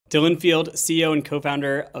Dylan Field, CEO and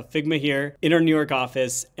co-founder of Figma here in our New York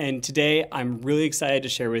office, and today I'm really excited to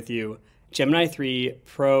share with you Gemini 3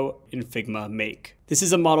 Pro in Figma Make. This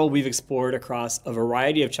is a model we've explored across a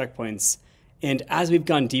variety of checkpoints, and as we've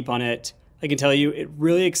gone deep on it, I can tell you it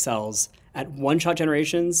really excels at one-shot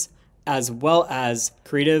generations as well as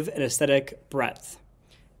creative and aesthetic breadth.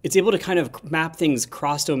 It's able to kind of map things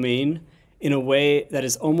cross-domain in a way that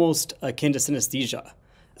is almost akin to synesthesia.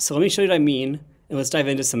 So let me show you what I mean, and let's dive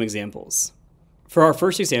into some examples. For our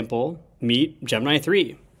first example, meet Gemini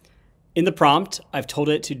 3. In the prompt, I've told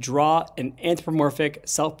it to draw an anthropomorphic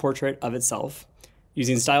self-portrait of itself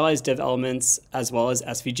using stylized div elements as well as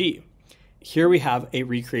SVG. Here we have a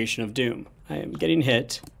recreation of Doom. I am getting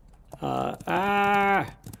hit. Okay,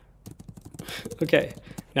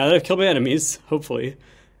 now that I've killed my enemies, hopefully,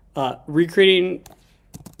 recreating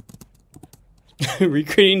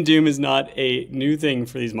Doom is not a new thing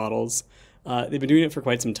for these models. They've been doing it for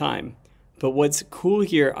quite some time. But what's cool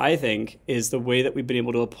here, I think, is the way that we've been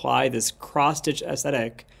able to apply this cross-stitch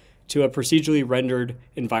aesthetic to a procedurally rendered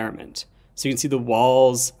environment. So you can see the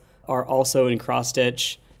walls are also in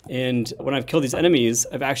cross-stitch. And when I've killed these enemies,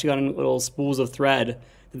 I've actually gotten little spools of thread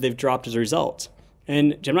that they've dropped as a result.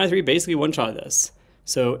 And Gemini 3 basically one-shot this.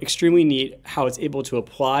 So extremely neat how it's able to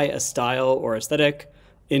apply a style or aesthetic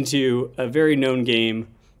into a very known game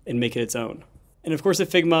and make it its own. And of course at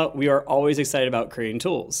Figma, we are always excited about creating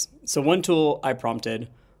tools. So one tool I prompted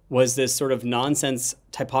was this sort of nonsense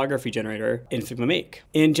typography generator in Figma Make.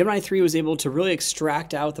 And Gemini 3 was able to really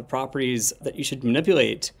extract out the properties that you should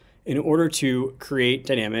manipulate in order to create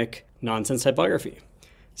dynamic nonsense typography.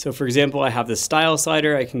 So for example, I have this style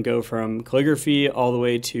slider. I can go from calligraphy all the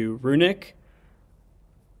way to runic.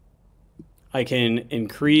 I can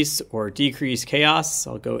increase or decrease chaos.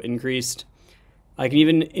 I'll go increased. I can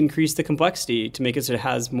even increase the complexity to make it so it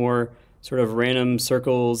has more sort of random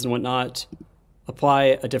circles and whatnot.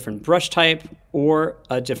 Apply a different brush type or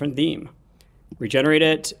a different theme. Regenerate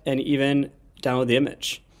it and even download the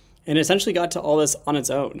image. And it essentially got to all this on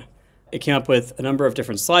its own. It came up with a number of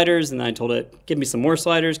different sliders, and then I told it, give me some more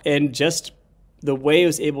sliders. And just the way it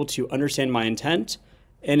was able to understand my intent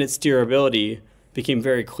and its steerability became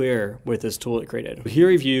very clear with this tool it created. Here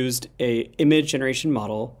we've used an image generation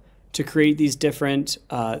model to create these different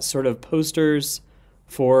sort of posters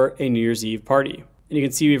for a New Year's Eve party. And you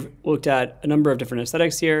can see we've looked at a number of different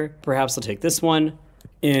aesthetics here. Perhaps I'll take this one.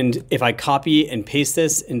 And if I copy and paste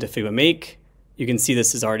this into Figma Make, you can see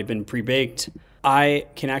this has already been pre-baked. I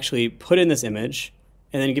can actually put in this image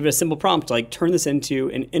and then give it a simple prompt like turn this into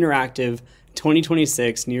an interactive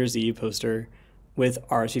 2026 New Year's Eve poster with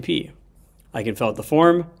RSVP. I can fill out the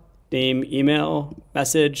form, name, email,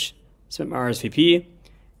 message, submit my RSVP,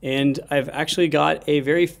 and I've actually got a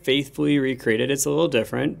very faithfully recreated, it's a little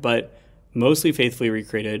different, but mostly faithfully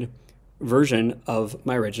recreated version of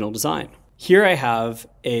my original design. Here I have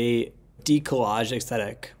a decollage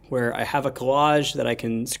aesthetic where I have a collage that I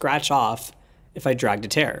can scratch off if I drag to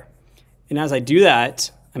tear. And as I do that,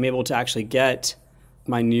 I'm able to actually get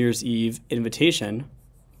my New Year's Eve invitation.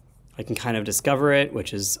 I can kind of discover it,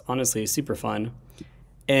 which is honestly super fun.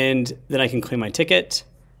 And then I can claim my ticket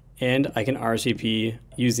and I can RSVP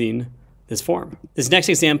using this form. This next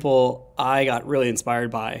example I got really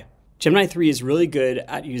inspired by. Gemini 3 is really good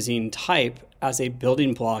at using type as a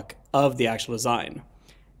building block of the actual design.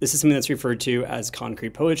 This is something that's referred to as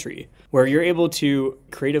concrete poetry, where you're able to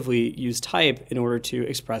creatively use type in order to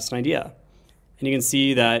express an idea. And you can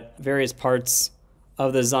see that various parts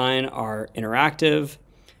of the design are interactive.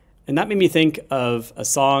 And that made me think of a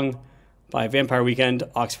song by Vampire Weekend,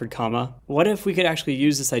 Oxford Comma. What if we could actually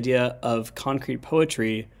use this idea of concrete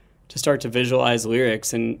poetry to start to visualize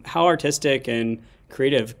lyrics, and how artistic and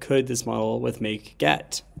creative could this model with Make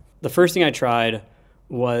get? The first thing I tried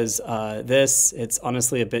was this. It's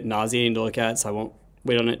honestly a bit nauseating to look at, so I won't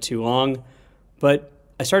wait on it too long. But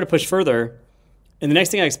I started to push further, and the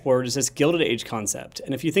next thing I explored is this Gilded Age concept.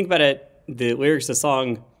 And if you think about it, the lyrics of the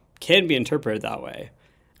song can be interpreted that way.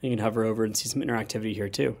 You can hover over and see some interactivity here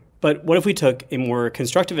too. But what if we took a more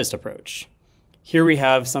constructivist approach? Here we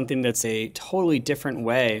have something that's a totally different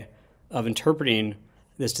way of interpreting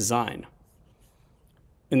this design.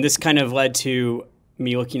 And this kind of led to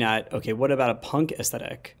me looking at, okay, what about a punk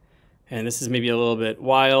aesthetic? And this is maybe a little bit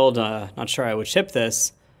wild, not sure I would ship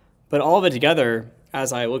this, but all of it together,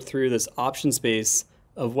 as I looked through this option space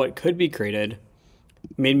of what could be created,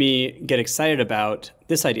 made me get excited about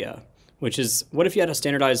this idea, which is what if you had a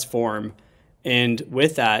standardized form, and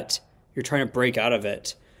with that, you're trying to break out of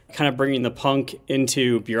it, kind of bringing the punk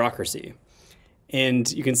into bureaucracy.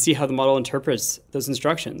 And you can see how the model interprets those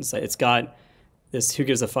instructions. It's got this who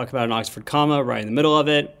gives a fuck about an Oxford comma right in the middle of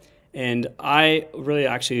it. And I really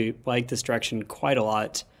actually like this direction quite a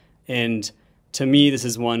lot. And to me, this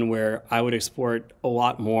is one where I would explore it a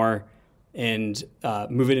lot more and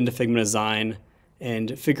move it into Figma Design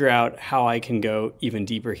and figure out how I can go even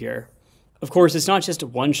deeper here. Of course, it's not just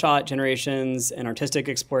one-shot generations and artistic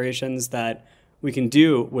explorations that we can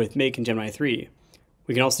do with Make and Gemini 3.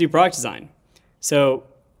 We can also do product design. So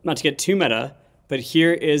not to get too meta, but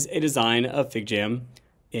here is a design of FigJam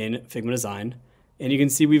in Figma Design. And you can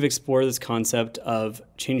see we've explored this concept of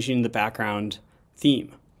changing the background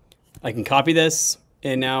theme. I can copy this,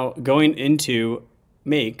 and now going into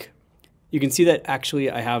Make, you can see that actually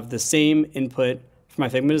I have the same input for my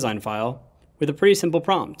Figma Design file with a pretty simple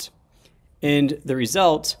prompt. And the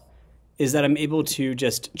result is that I'm able to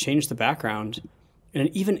just change the background, and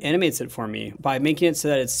it even animates it for me by making it so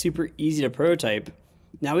that it's super easy to prototype.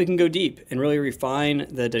 Now we can go deep and really refine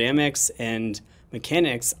the dynamics and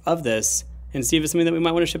mechanics of this and see if it's something that we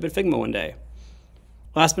might want to ship at Figma one day.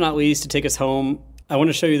 Last but not least, to take us home, I want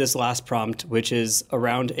to show you this last prompt, which is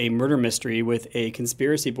around a murder mystery with a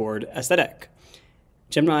conspiracy board aesthetic.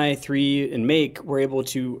 Gemini 3 and Make were able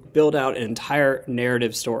to build out an entire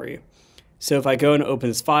narrative story. So if I go and open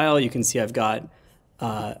this file, you can see I've got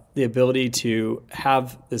the ability to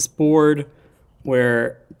have this board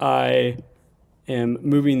where I am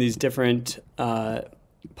moving these different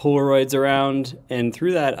Polaroids around, and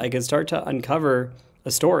through that I can start to uncover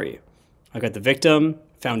a story. I've got the victim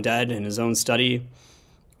found dead in his own study,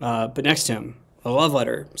 but next to him, a love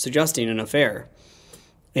letter suggesting an affair,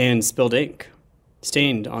 and spilled ink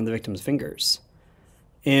stained on the victim's fingers.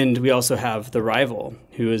 And we also have the rival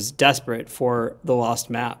who is desperate for the lost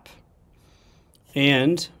map.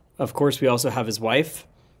 And of course, we also have his wife.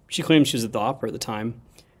 She claims she was at the opera at the time,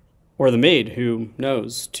 or the maid who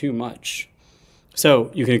knows too much.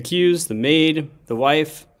 So you can accuse the maid, the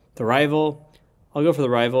wife, the rival. I'll go for the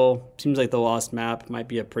rival. Seems like the lost map might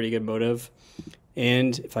be a pretty good motive.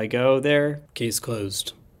 And if I go there, case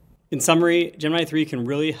closed. In summary, Gemini 3 can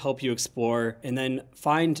really help you explore and then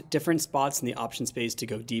find different spots in the option space to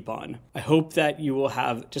go deep on. I hope that you will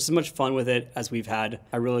have just as much fun with it as we've had.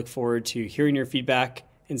 I really look forward to hearing your feedback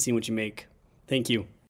and seeing what you make. Thank you.